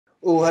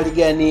Uhali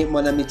gani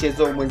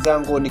mwanamichezo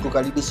mwenzangu,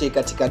 nikukaribishe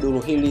katika duru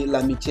hili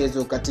la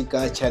michezo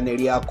katika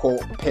channel yako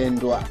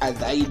pendwa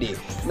zaidi.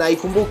 Na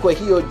ikumbukwe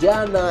hiyo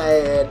jana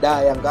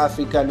Young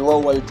African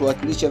wao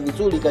walituwakilisha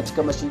vizuri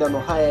katika mashindano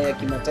haya ya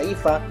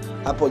kimataifa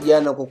hapo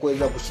jana kwa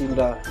kuweza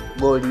kushinda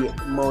goli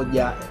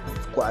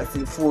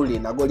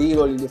 1-0, na goli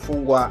hilo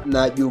lilifungwa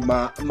na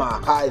Juma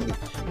Mahadhi.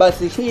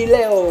 Basi hii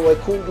leo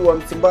wekundu wa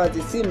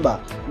Msimbazi Simba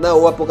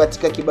nao wapo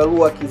katika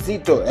kibarua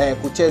kizito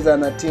kucheza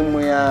na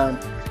timu ya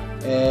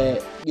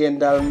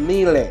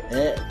Gendamarie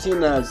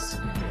Tnale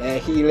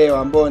hii leo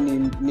ambao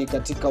ni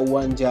katika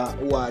uwanja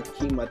wa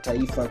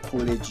kimataifa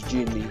kule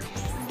jijini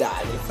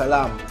Dar es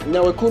Salaam.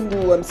 Na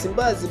wekundu wa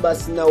Msimbazi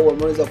basi nao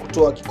wameweza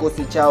kutoa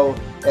kikosi chao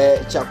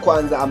cha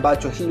kwanza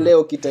ambacho hii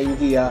leo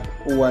kitaingia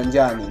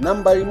uwanjani.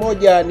 Nambari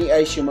 1 ni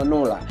Aishi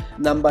Manula,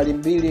 nambari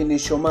 2 ni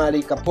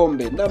Shomari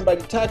Kapombe,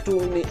 nambari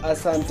 3 ni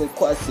Asante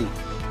Kwasi,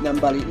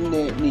 nambari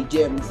 4 ni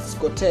James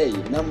Kotei,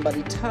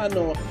 nambari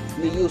 5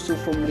 ni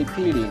Yusuf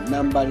Mlipili,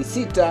 nambari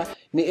 6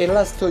 ni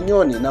Elasto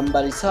Nyoni,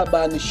 nambari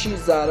 7 ni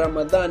Shiza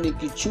Ramadhani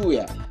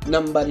Kichuya,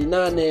 nambari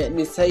 8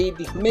 ni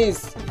Saidi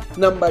Hamis,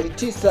 nambari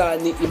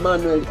 9 ni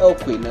Emmanuel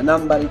Okwi, na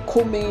nambari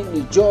 10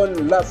 ni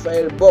John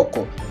Rafael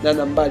Boko, na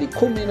nambari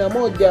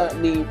 11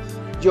 ni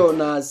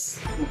Jonas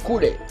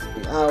Mkude.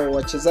 Hao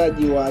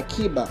wachezaji wa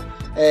akiba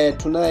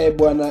tunaye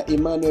bwana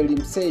Emmanuel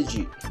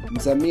Mseji,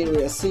 Mzamiru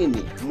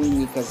Yasini,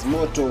 Mwinyi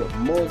Kazimoto,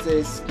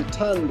 Moses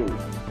Kitandu,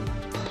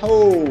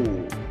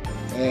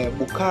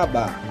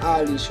 Bukaba,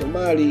 Ali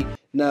Shomari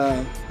na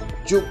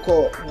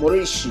Juko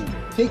Murishi.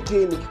 Hiki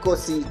ni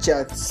kikosi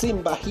cha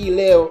Simba hii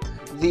leo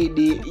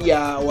dhidi ya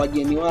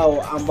wageni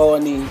wao ambao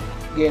ni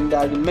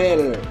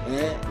Gendamarie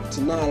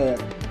Tnale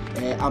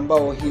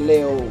ambao hii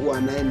leo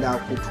wanaenda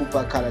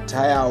kutupa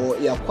karata yao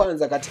ya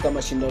kwanza katika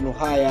mashindano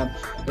haya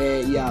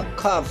ya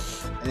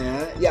CAF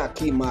ya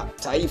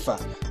kimataifa.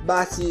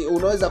 Basi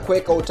unaweza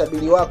kuweka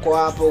utabiri wako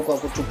hapo kwa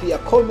kutupia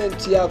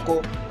comment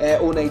yako.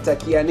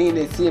 Unaitakia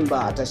nini,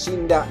 Simba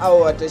atashinda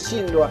au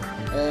atashindwa?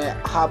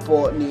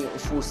 Hapo ni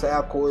fursa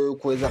yako wewe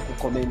kuweza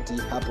kukomenti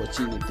hapo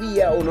chini.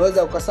 Pia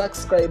unaweza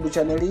ukasubscribe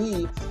channel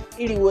hii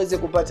ili uweze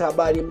kupata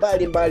habari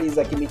mbalimbali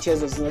za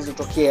kimichezo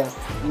zinazotokea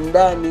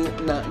ndani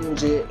na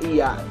nje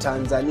ya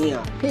Tanzania.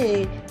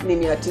 Hii ni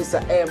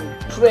 900M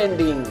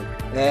Trending.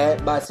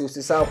 Basi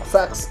usisahau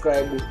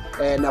kusubscribe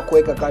na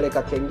kuweka kale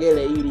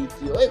kakengele ili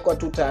ikiwekwa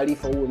tu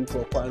taarifa uwe mtu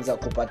wa kwanza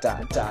kupata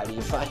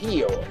taarifa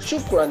hiyo.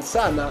 Shukrani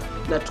sana,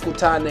 na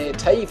tukutane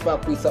taifa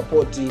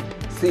kuisapoti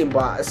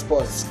Simba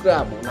Sports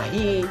Club, na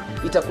hii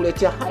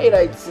itakuletea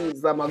highlights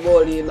za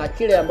magoli na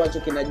kile ambacho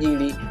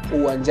kinajiri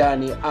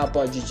uwanjani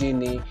hapa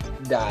jijini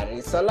Dar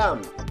es Salaam.